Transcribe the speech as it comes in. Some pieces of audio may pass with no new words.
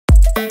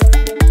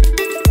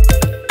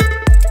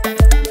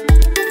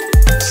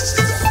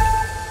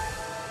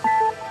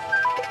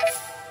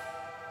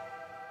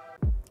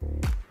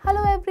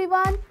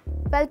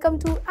Welcome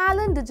to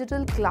Allen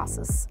Digital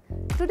Classes.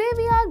 Today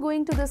we are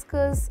going to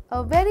discuss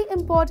a very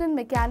important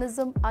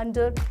mechanism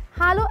under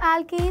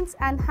haloalkanes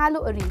and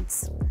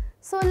haloarenes.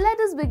 So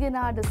let us begin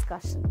our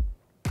discussion.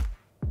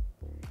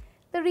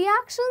 The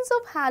reactions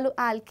of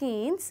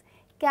haloalkanes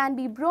can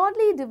be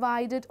broadly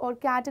divided or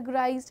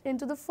categorized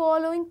into the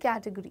following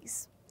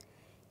categories: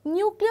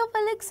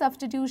 nucleophilic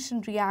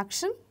substitution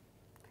reaction,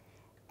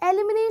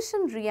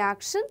 elimination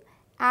reaction,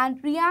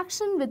 and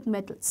reaction with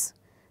metals.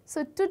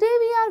 So today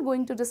we are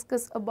going to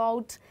discuss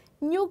about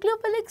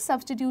nucleophilic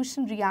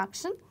substitution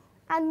reaction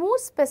and more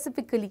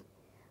specifically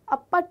a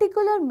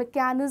particular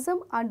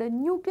mechanism under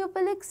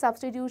nucleophilic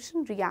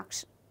substitution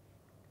reaction.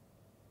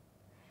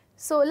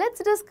 So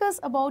let's discuss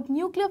about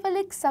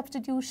nucleophilic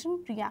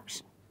substitution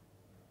reaction.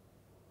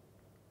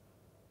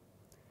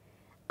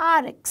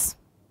 Rx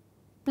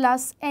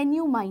plus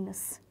Nu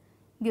minus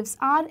gives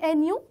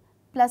Rnu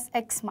plus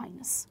X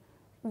minus.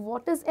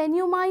 What is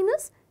Nu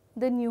minus?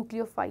 The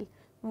nucleophile.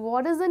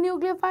 What is the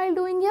nucleophile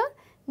doing here?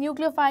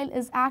 Nucleophile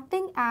is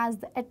acting as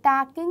the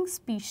attacking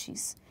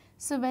species.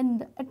 So when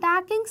the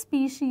attacking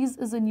species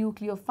is a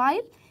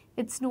nucleophile,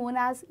 it's known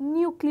as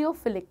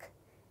nucleophilic.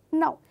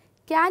 Now,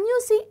 can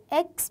you see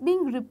X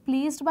being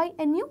replaced by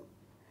Nu?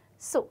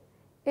 So,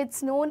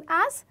 it's known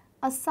as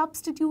a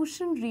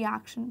substitution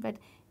reaction where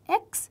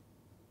X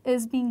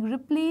is being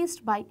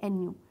replaced by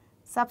Nu.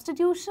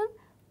 Substitution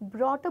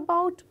brought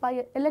about by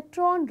an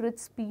electron-rich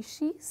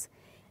species,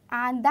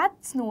 and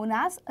that's known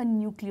as a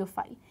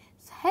nucleophile.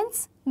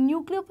 Hence,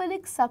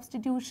 nucleophilic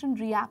substitution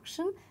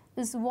reaction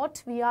is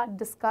what we are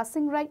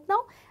discussing right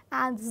now,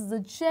 and this is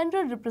the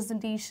general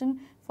representation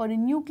for a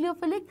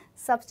nucleophilic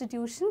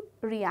substitution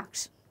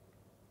reaction.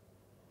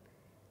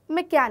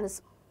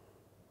 Mechanism.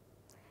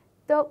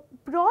 The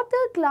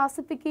broader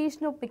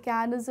classification of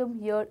mechanism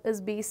here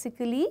is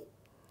basically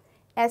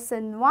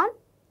SN1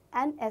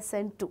 and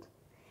SN2.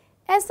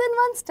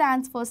 SN1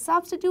 stands for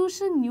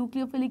substitution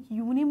nucleophilic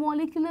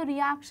unimolecular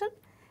reaction.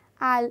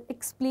 I'll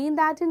explain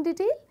that in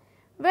detail.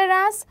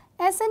 Whereas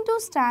SN2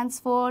 stands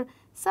for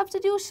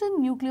substitution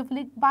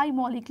nucleophilic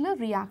bimolecular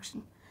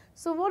reaction.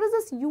 So what is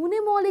this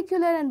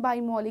unimolecular and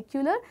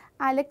bimolecular?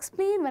 I'll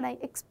explain when I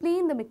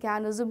explain the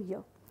mechanism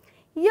here.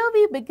 Here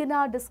we begin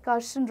our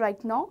discussion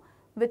right now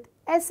with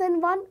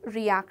SN1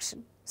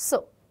 reaction.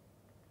 So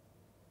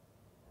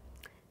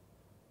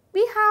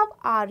we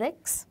have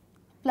Rx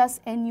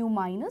plus Nu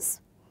minus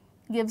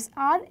gives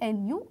Rnu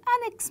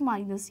and X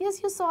minus.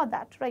 Yes, you saw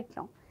that right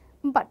now.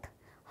 But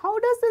how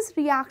does this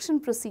reaction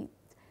proceed?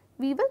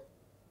 We will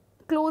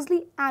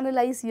closely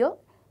analyze here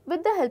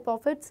with the help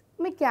of its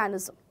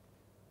mechanism.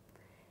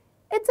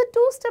 It's a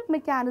two-step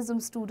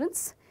mechanism,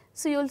 students.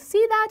 So you'll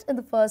see that in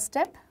the first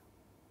step,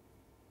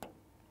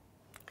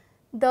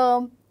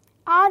 the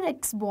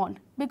Rx bond,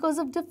 because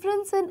of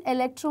difference in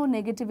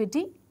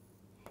electronegativity,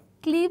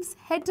 cleaves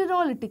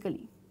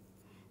heterolytically.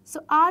 So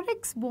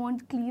Rx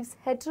bond cleaves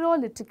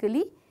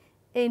heterolytically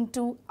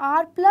into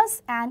R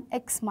plus and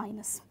X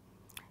minus.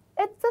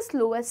 It's the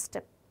slowest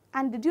step.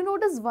 And did you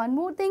notice one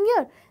more thing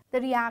here? The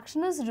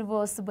reaction is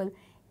reversible.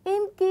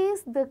 In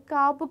case the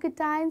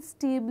carbocation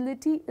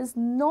stability is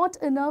not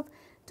enough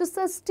to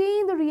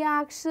sustain the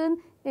reaction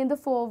in the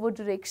forward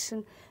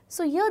direction.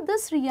 So here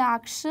this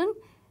reaction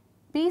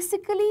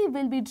basically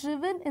will be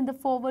driven in the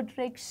forward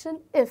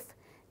direction if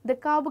the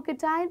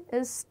carbocation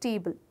is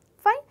stable.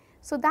 Fine.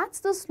 So that's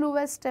the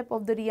slowest step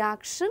of the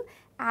reaction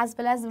as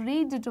well as the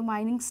rate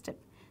determining step.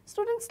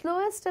 Students,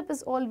 slowest step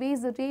is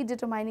always the rate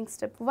determining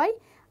step. Why?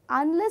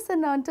 Unless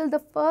and until the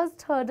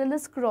first hurdle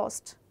is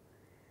crossed,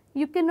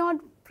 you cannot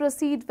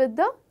proceed with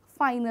the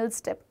final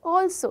step.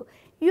 Also,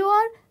 you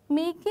are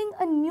making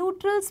a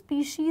neutral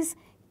species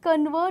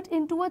convert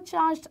into a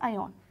charged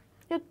ion.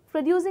 You're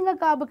producing a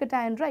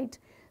carbocation, right?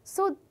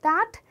 So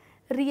that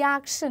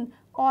reaction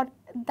or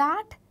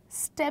that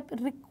step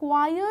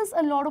requires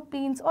a lot of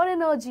pains or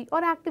energy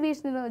or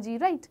activation energy,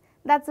 right?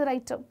 That's the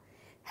right term.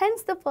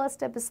 Hence, the first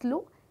step is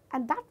slow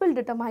and that will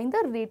determine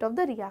the rate of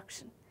the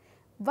reaction.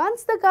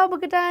 Once the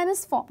carbocation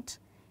is formed,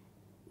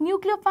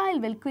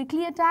 nucleophile will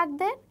quickly attack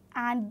there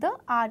and the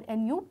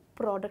Rnu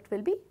product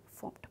will be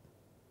formed.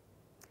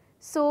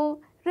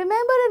 So,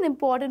 remember an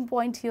important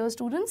point here,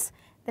 students,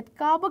 that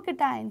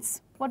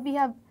carbocations, what we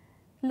have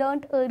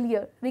learnt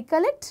earlier,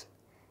 recollect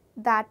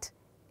that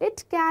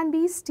it can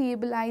be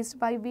stabilized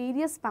by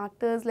various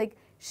factors like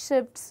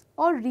shifts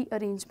or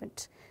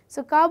rearrangement.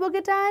 So,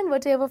 carbocation,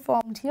 whatever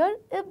formed here,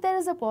 if there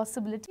is a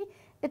possibility,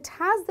 it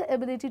has the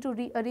ability to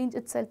rearrange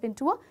itself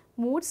into a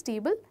more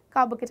stable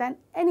carbocation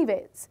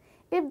anywhere else.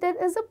 If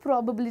there is a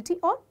probability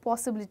or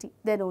possibility,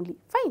 then only.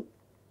 Fine.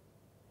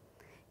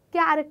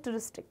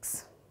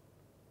 Characteristics.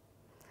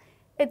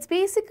 It's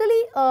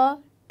basically a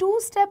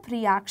two-step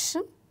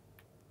reaction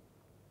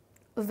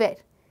where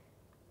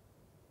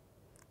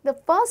the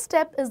first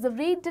step is the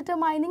rate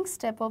determining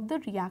step of the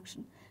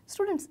reaction.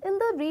 Students, in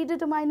the rate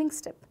determining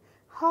step,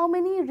 how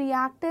many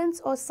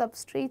reactants or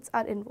substrates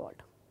are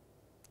involved?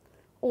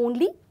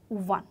 Only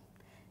one.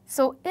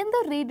 So, in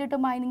the rate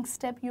determining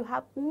step, you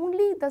have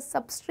only the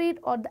substrate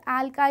or the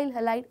alkyl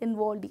halide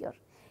involved here.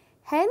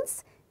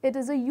 Hence, it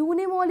is a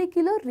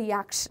unimolecular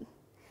reaction.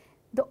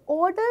 The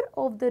order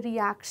of the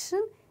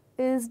reaction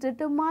is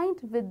determined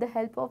with the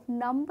help of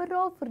number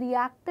of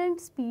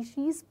reactant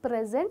species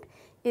present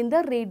in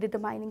the rate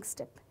determining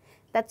step.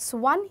 That's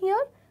 1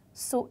 here.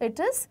 So, it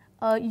is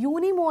a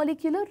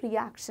unimolecular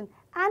reaction,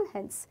 and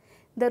hence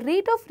the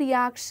rate of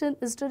reaction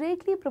is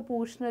directly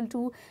proportional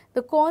to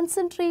the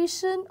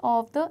concentration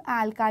of the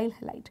alkyl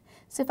halide.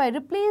 So, if I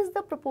replace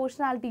the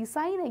proportionality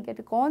sign, I get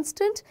a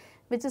constant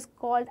which is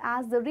called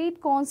as the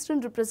rate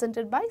constant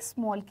represented by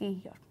small k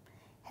here.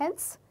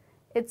 Hence,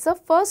 it's a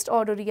first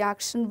order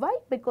reaction. Why?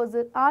 Because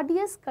the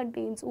RDS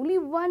contains only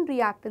one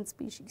reactant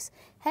species.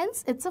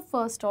 Hence, it's a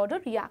first order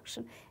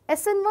reaction.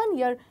 SN1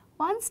 here,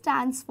 1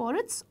 stands for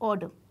its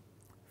order.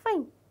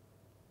 Fine.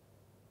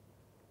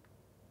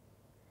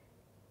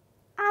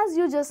 As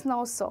you just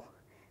now saw,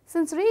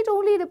 since rate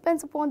only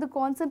depends upon the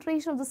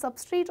concentration of the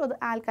substrate or the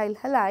alkyl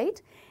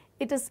halide,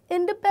 it is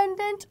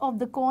independent of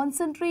the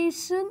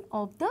concentration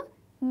of the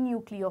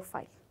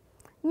nucleophile.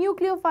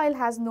 Nucleophile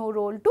has no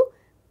role to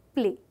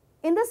play,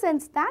 in the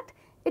sense that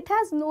it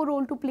has no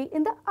role to play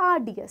in the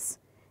RDS,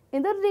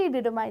 in the rate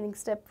determining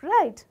step,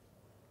 right?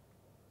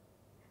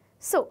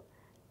 So,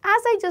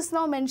 as I just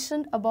now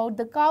mentioned about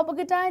the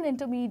carbocation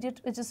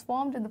intermediate which is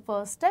formed in the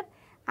first step,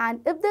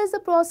 and if there is a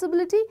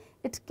possibility,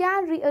 it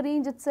can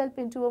rearrange itself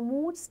into a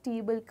more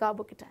stable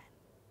carbocation.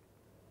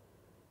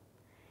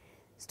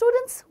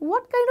 Students,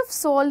 what kind of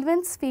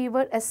solvents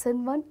favor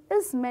SN1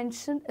 is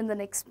mentioned in the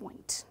next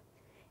point.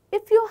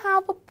 If you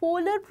have a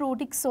polar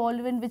protic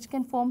solvent which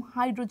can form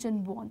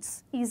hydrogen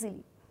bonds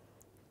easily,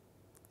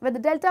 where the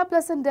delta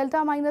plus and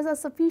delta minus are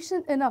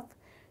sufficient enough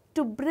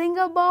to bring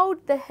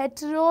about the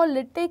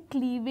heterolytic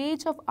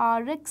cleavage of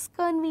Rx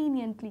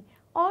conveniently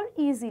or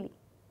easily,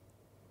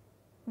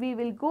 we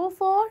will go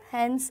for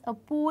hence a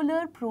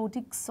polar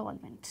protic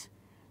solvent.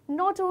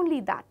 Not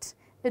only that,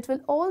 it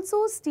will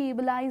also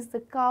stabilize the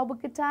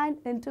carbocation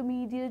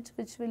intermediate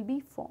which will be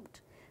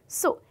formed.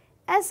 So,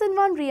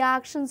 SN1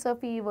 reactions are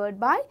favored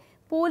by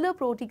polar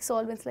protic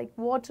solvents like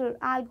water,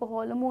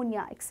 alcohol,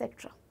 ammonia,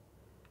 etc.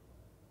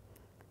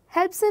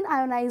 Helps in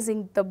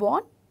ionizing the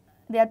bond.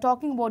 They are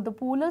talking about the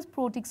polar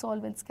protic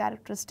solvents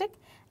characteristic,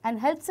 and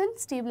helps in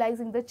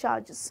stabilizing the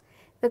charges.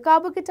 The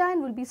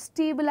carbocation will be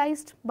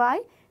stabilized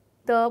by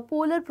the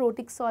polar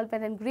protic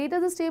solvent, and greater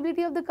the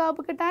stability of the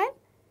carbocation,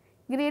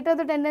 greater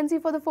the tendency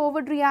for the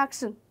forward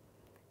reaction,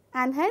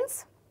 and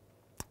hence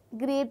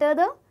greater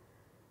the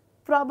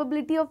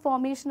probability of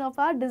formation of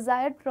our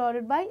desired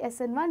product by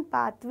SN1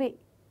 pathway.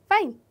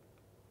 Fine.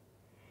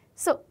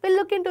 So, we will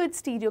look into its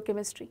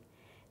stereochemistry.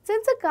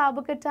 Since a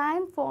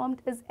carbocation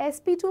formed is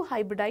sp2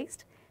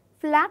 hybridized,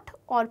 flat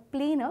or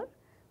planar,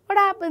 what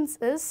happens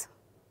is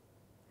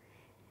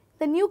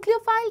the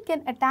nucleophile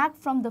can attack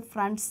from the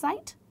front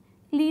side,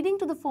 leading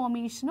to the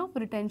formation of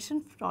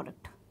retention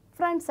product,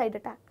 front side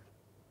attack.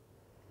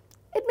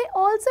 It may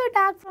also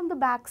attack from the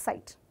back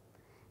side,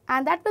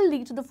 and that will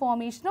lead to the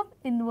formation of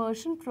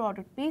inversion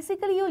product.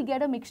 Basically, you will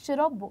get a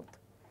mixture of both,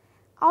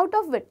 out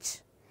of which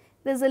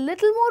there is a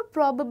little more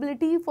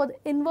probability for the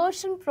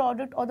inversion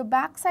product or the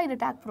backside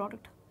attack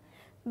product,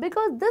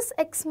 because this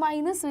X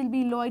minus will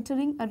be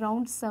loitering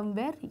around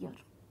somewhere here.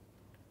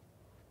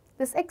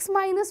 This X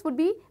minus would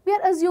be, we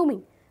are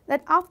assuming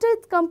that after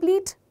its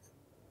complete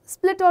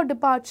split or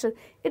departure,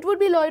 it would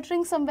be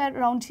loitering somewhere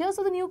around here.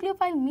 So, the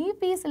nucleophile may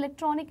face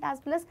electronic as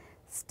well as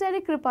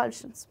steric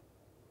repulsions.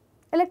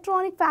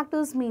 Electronic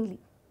factors mainly.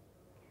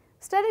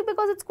 Steric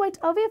because it is quite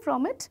away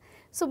from it.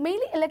 So,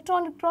 mainly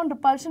electron-electron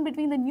repulsion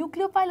between the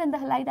nucleophile and the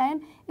halide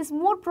ion is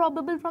more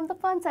probable from the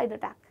front side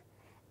attack.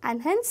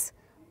 And hence,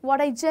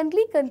 what I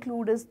generally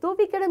conclude is, though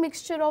we get a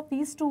mixture of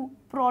these two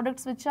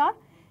products which are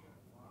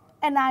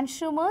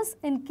enantiomers,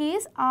 in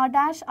case R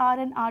dash, R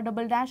and R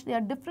double dash, they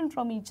are different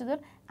from each other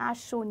as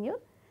shown here.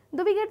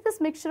 Though we get this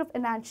mixture of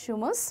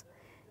enantiomers,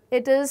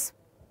 it is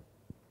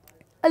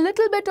a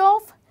little bit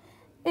of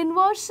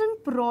inversion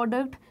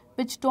product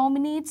which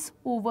dominates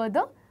over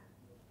the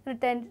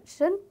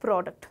retention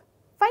product.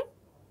 Fine.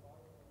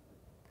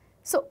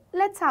 So,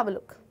 let us have a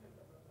look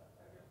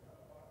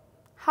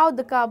how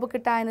the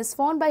carbocation is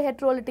formed by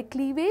heterolytic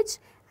cleavage,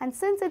 and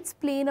since it is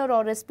planar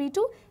or sp2,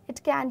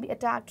 it can be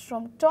attacked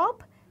from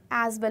top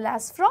as well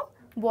as from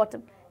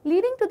bottom,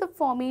 leading to the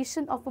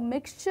formation of a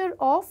mixture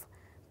of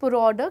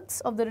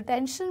products of the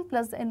retention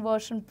plus the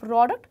inversion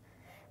product,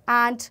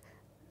 and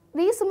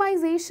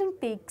racemization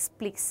takes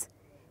place.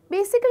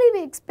 Basically,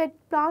 we expect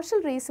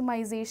partial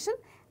racemization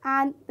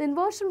and the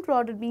inversion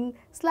product being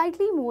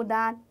slightly more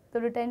than the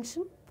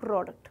retention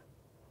product.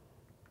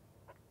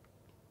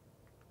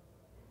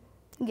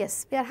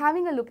 Yes, we are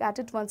having a look at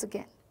it once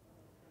again.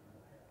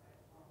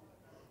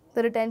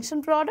 The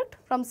retention product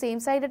from same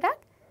side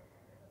attack,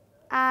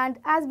 and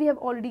as we have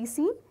already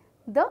seen,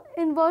 the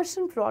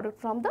inversion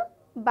product from the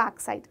back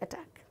side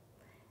attack.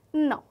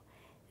 Now,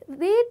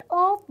 rate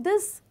of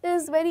this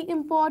is very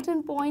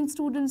important point,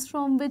 students,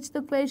 from which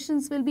the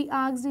questions will be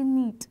asked in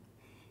NEET,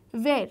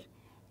 where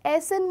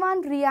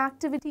SN1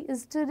 reactivity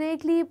is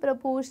directly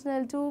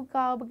proportional to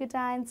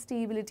carbocation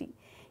stability.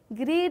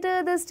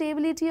 Greater the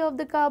stability of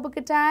the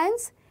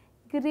carbocations,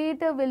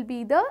 greater will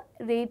be the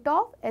rate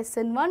of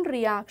SN1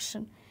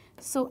 reaction.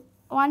 So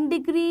 1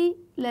 degree,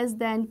 less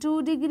than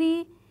 2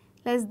 degree,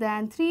 less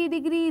than 3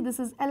 degree, this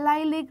is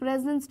allylic,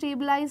 resonance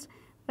stabilized,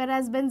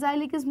 whereas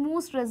benzylic is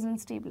most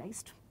resonance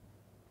stabilized.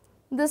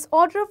 This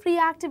order of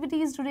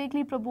reactivity is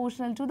directly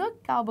proportional to the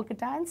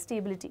carbocation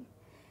stability.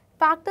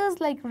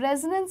 Factors like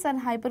resonance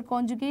and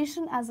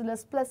hyperconjugation as well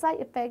as plus I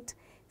effect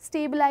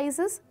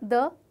stabilizes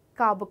the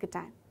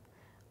carbocation.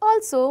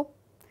 Also,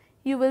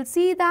 you will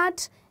see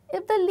that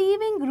if the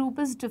leaving group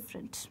is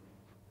different,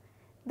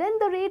 then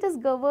the rate is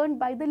governed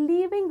by the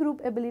leaving group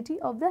ability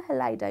of the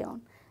halide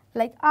ion,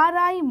 like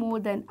Ri more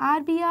than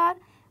RBr,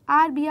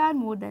 RBr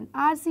more than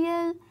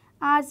RCl,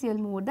 RCl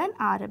more than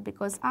Rf,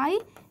 because I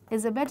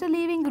is a better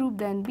leaving group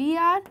than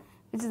Br,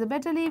 which is a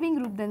better leaving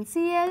group than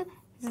Cl,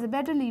 which is a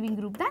better leaving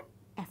group than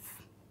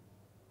F.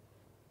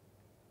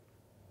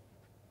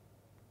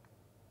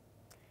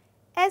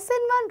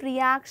 SN1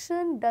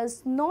 reaction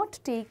does not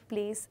take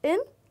place in,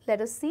 let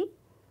us see,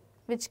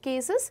 which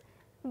cases?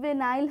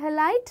 Vinyl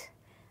halide,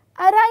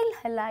 aryl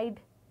halide,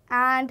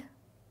 and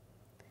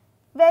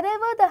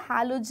wherever the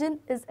halogen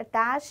is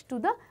attached to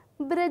the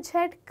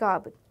bridgehead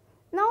carbon.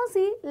 Now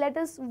see, let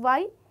us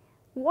why,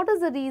 what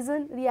is the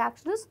reason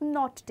reaction is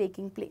not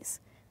taking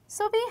place.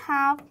 So we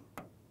have,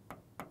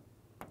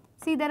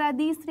 see there are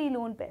these 3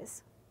 lone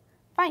pairs,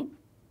 fine.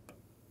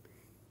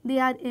 They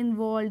are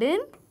involved in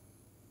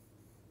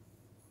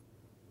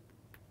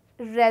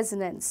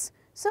resonance.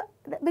 So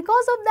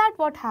because of that,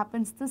 what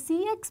happens? The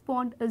CX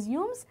bond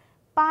assumes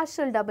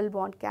partial double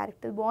bond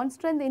character. Bond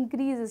strength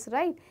increases,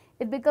 right?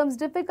 It becomes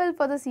difficult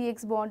for the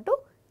CX bond to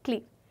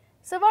cleave.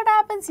 So what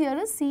happens here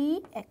is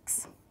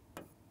CX.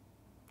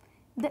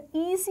 The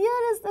easier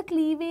is the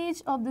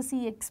cleavage of the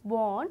CX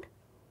bond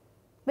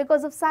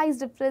because of size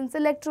difference,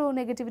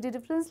 electronegativity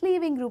difference,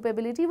 leaving group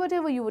ability,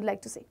 whatever you would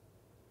like to say.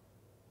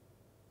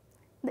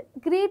 The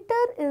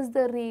greater is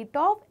the rate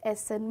of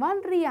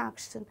SN1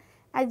 reaction.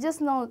 I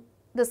just now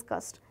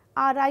discussed.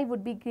 Ri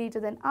would be greater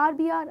than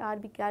RBr,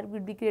 RBr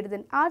would be greater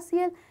than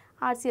RCl,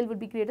 RCl would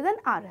be greater than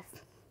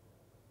Rf.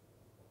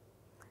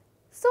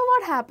 So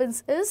what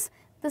happens is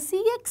the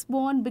CX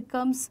bond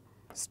becomes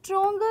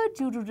stronger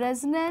due to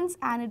resonance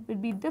and it will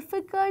be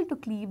difficult to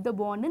cleave the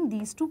bond in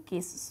these 2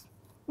 cases.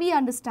 We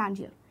understand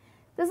here.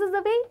 This is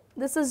the way,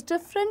 this is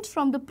different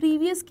from the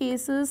previous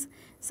cases.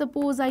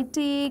 Suppose I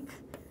take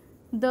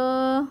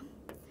the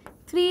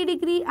 3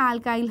 degree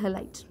alkyl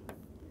halide.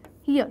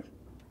 Here,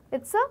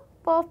 it's a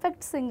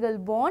perfect single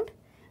bond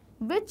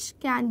which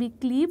can be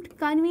cleaved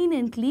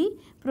conveniently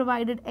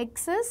provided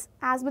excess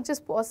as much as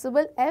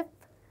possible F.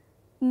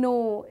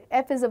 No,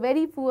 F is a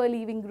very poor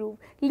leaving group.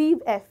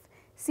 Leave F,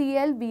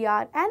 Cl,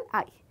 Br and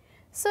I.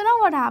 So now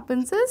what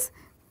happens is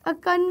a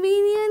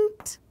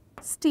convenient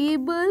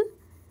stable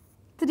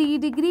 3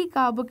 degree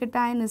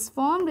carbocation is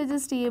formed which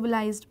is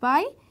stabilized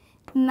by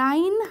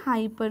 9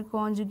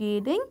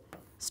 hyperconjugating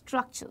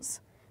structures.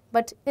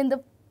 But in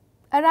the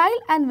aryl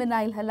and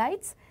vinyl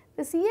halides,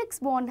 the CX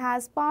bond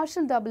has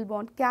partial double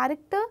bond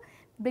character,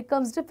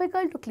 becomes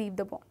difficult to cleave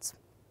the bonds.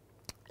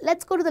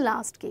 Let's go to the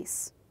last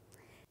case.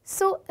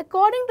 So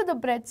according to the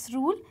Brett's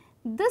rule,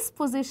 this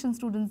position,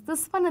 students,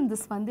 this one and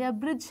this one, they are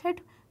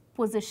bridgehead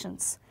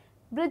positions.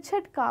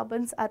 Bridgehead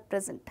carbons are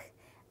present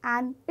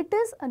and it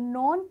is a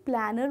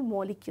non-planar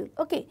molecule.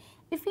 Okay,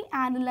 if we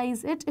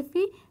analyze it, if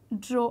we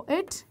draw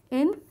it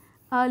in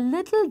a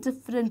little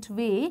different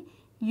way,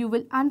 you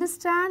will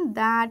understand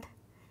that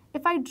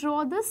if I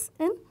draw this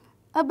in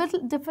a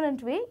bit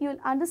different way, you will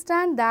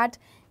understand that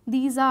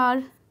these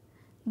are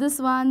this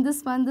one,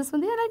 this one, this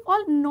one, they are like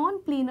all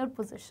non-planar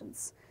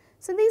positions.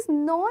 So, in these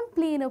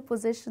non-planar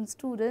positions,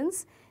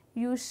 students,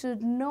 you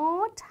should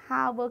not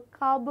have a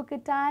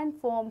carbocation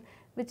formed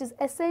which is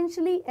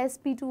essentially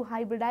sp2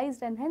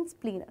 hybridized and hence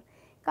planar.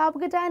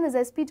 Carbocation is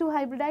sp2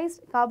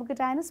 hybridized,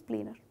 carbocation is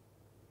planar.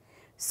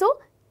 So,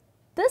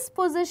 this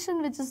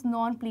position which is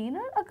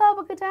non-planar, a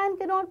carbocation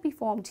cannot be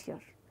formed here.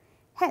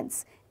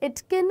 Hence,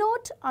 it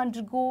cannot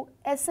undergo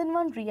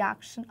SN1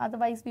 reaction,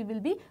 otherwise we will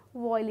be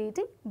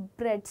violating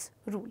Brett's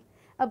rule.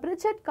 A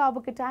bridgehead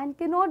carbocation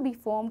cannot be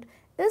formed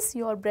is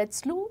your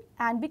Brett's rule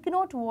and we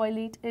cannot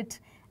violate it,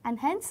 and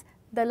hence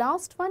the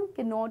last one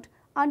cannot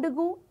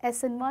undergo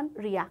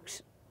SN1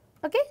 reaction.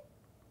 Okay?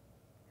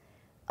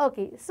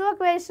 Okay, so a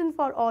question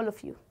for all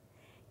of you.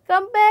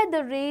 Compare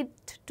the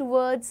rate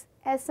towards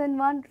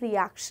SN1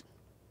 reaction.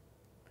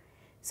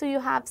 So you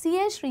have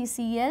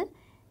CH3Cl,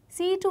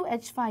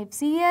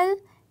 C2H5Cl,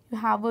 you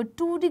have a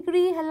 2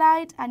 degree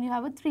halide and you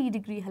have a 3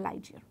 degree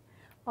halide here.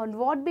 On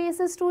what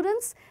basis,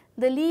 students?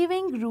 The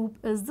leaving group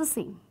is the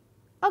same.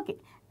 Okay,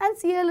 and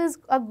Cl is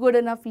a good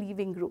enough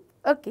leaving group.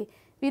 Okay,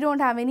 we don't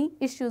have any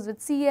issues with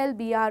Cl,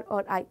 Br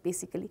or I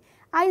basically.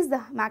 I is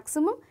the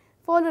maximum,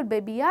 followed by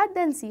Br,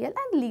 then Cl,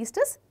 and least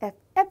is F.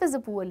 F is a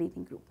poor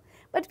leaving group.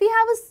 But we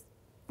have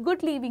a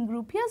good leaving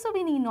group here, so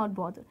we need not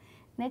bother.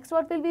 Next,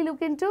 what will we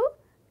look into?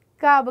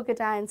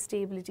 Carbocation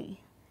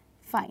stability.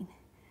 Fine.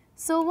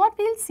 So what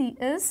we'll see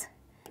is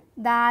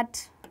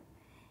that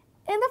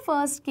in the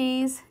first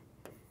case,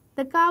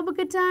 The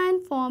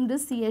carbocation formed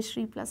is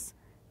CH3 plus.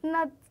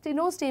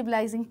 No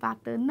stabilizing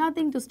factor,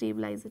 nothing to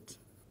stabilize it.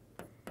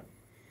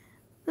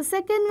 The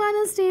second one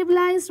is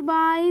stabilized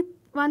by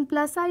 1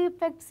 plus I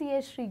effect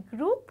CH3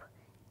 group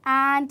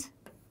and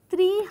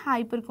 3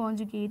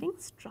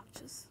 hyperconjugating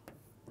structures.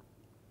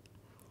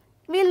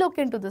 We'll look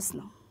into this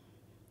now.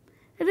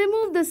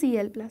 Remove the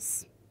Cl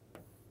plus.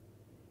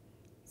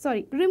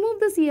 Remove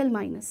the Cl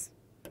minus.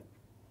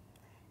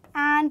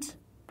 And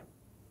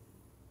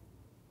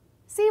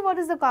see what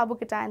is the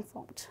carbocation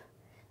formed.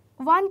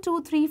 1,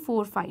 2, 3,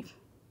 4, 5.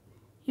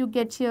 You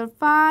get here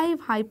 5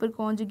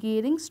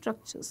 hyperconjugating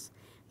structures.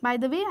 By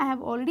the way, I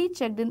have already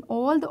checked in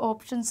all the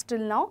options till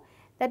now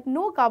that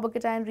no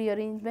carbocation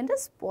rearrangement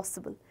is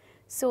possible.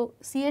 So,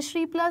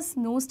 CH3 plus,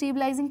 no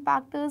stabilizing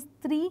factors,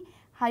 3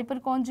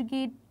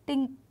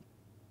 hyperconjugating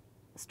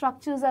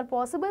structures are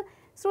possible.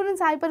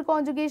 Students,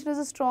 hyperconjugation is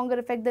a stronger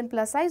effect than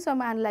plus I, so I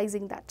am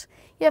analyzing that.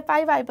 You have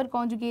 5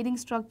 hyperconjugating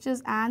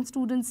structures, and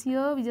students,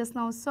 here we just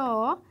now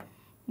saw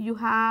you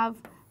have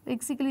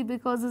basically,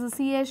 because this is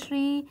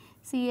CH3,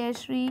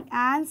 CH3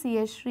 and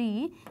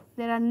CH3,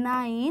 there are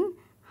 9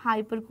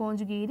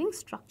 hyperconjugating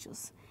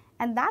structures.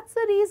 And that's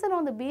the reason,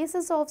 on the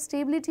basis of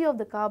stability of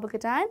the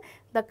carbocation,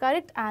 the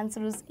correct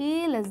answer is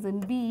A less than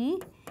B,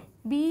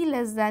 B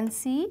less than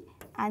C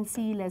and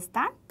C less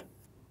than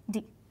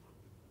D.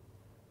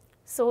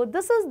 So,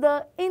 this is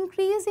the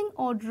increasing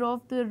order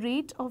of the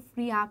rate of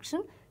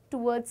reaction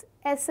towards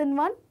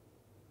SN1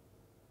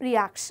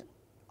 reaction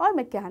or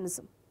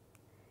mechanism.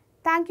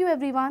 Thank you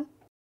everyone.